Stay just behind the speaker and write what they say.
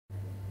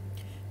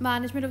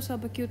Management of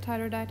Subacute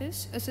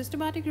Thyroiditis, a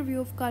systematic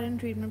review of current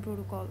treatment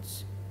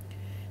protocols.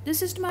 This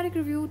systematic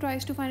review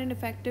tries to find an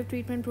effective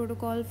treatment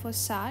protocol for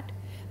SAT,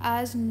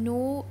 as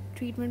no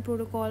treatment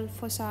protocol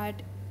for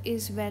SAT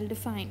is well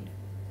defined.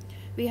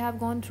 We have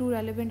gone through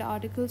relevant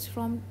articles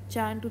from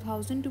Jan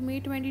 2000 to May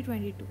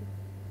 2022.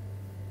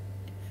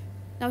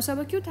 Now,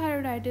 subacute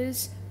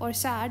thyroiditis or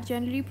SAT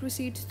generally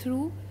proceeds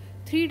through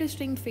three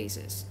distinct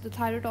phases: the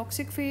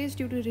thyrotoxic phase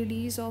due to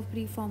release of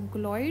preformed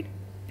colloid,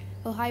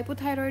 a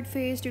hypothyroid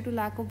phase due to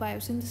lack of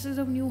biosynthesis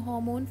of new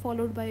hormone,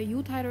 followed by a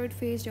euthyroid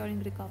phase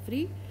during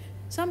recovery.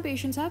 Some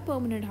patients have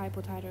permanent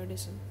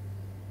hypothyroidism.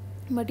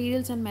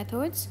 Materials and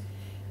methods.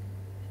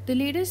 The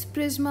latest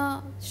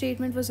PRISMA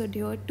statement was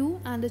adhered to,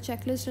 and the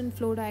checklist and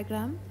flow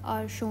diagram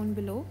are shown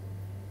below.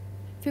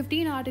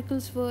 15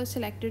 articles were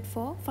selected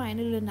for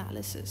final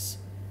analysis.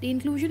 The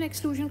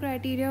inclusion-exclusion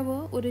criteria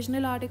were: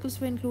 original articles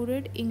were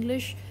included,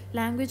 English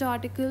language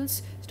articles,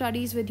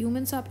 studies with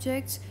human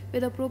subjects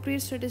with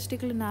appropriate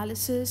statistical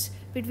analysis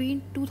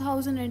between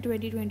 2000 and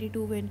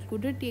 2022 were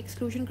included. The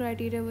exclusion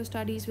criteria were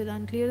studies with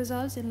unclear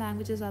results in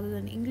languages other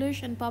than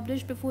English and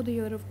published before the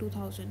year of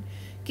 2000.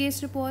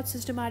 Case reports,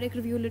 systematic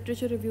review,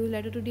 literature review,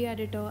 letter to the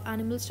editor,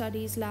 animal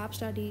studies, lab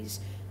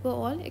studies were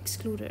all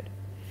excluded.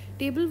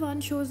 Table 1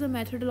 shows the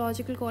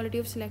methodological quality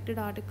of selected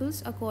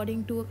articles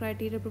according to a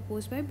criteria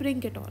proposed by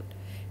Brink et al.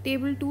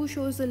 Table 2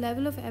 shows the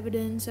level of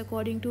evidence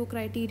according to a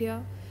criteria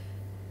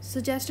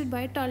suggested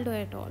by Tulder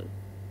et al.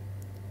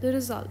 The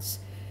results: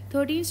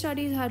 13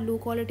 studies had low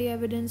quality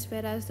evidence,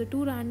 whereas the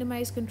 2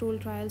 randomized control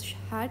trials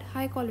had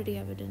high quality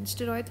evidence.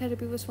 Steroid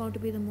therapy was found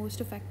to be the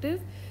most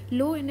effective.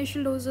 Low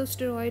initial doses of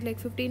steroid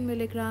like 15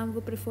 mg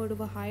were preferred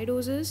over high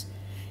doses.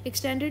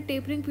 Extended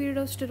tapering period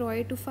of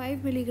steroid to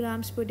 5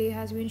 mg per day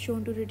has been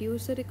shown to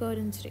reduce the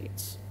recurrence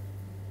rates.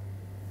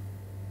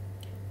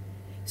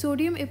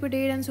 Sodium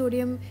iodide and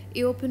sodium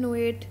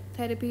eupenoate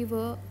therapy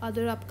were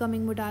other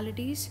upcoming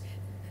modalities.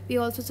 We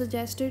also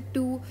suggested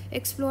to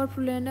explore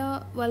Prolena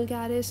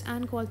vulgaris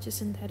and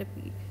colchicine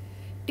therapy.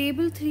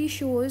 Table 3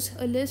 shows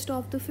a list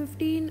of the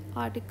 15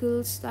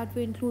 articles that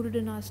were included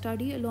in our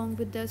study along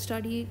with the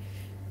study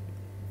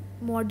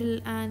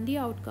model and the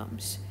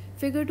outcomes.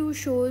 Figure 2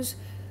 shows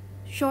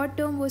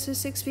short-term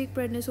versus 6-week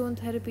prednisone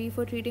therapy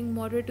for treating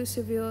moderate to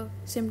severe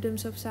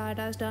symptoms of SAD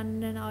as done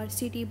in an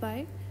RCT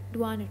by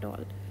Duan et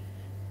al.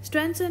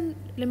 Strengths and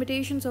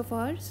limitations of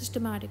our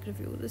systematic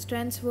review. The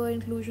strengths were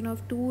inclusion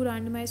of 2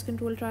 randomized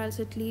control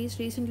trials at least,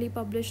 recently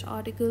published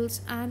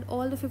articles, and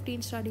all the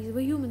 15 studies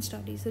were human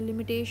studies. The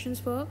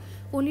limitations were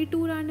only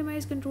 2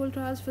 randomized control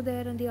trials were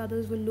there and the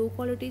others were low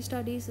quality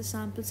studies, the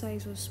sample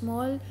size was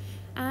small,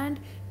 and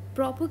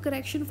proper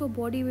correction for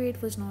body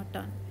weight was not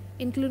done.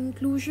 In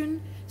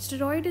conclusion,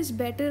 steroid is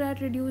better at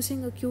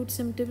reducing acute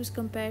symptoms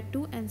compared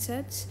to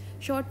NSAIDs.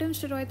 Short-term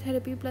steroid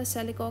therapy plus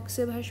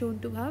celecoxib has shown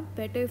to have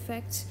better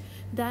effects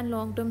than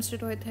long-term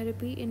steroid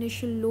therapy.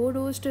 Initial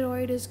low-dose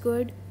steroid is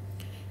good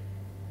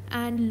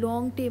and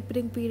long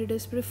tapering period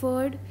is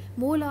preferred.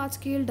 More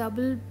large-scale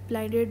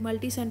double-blinded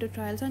multi-center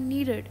trials are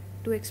needed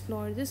to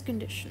explore this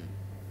condition.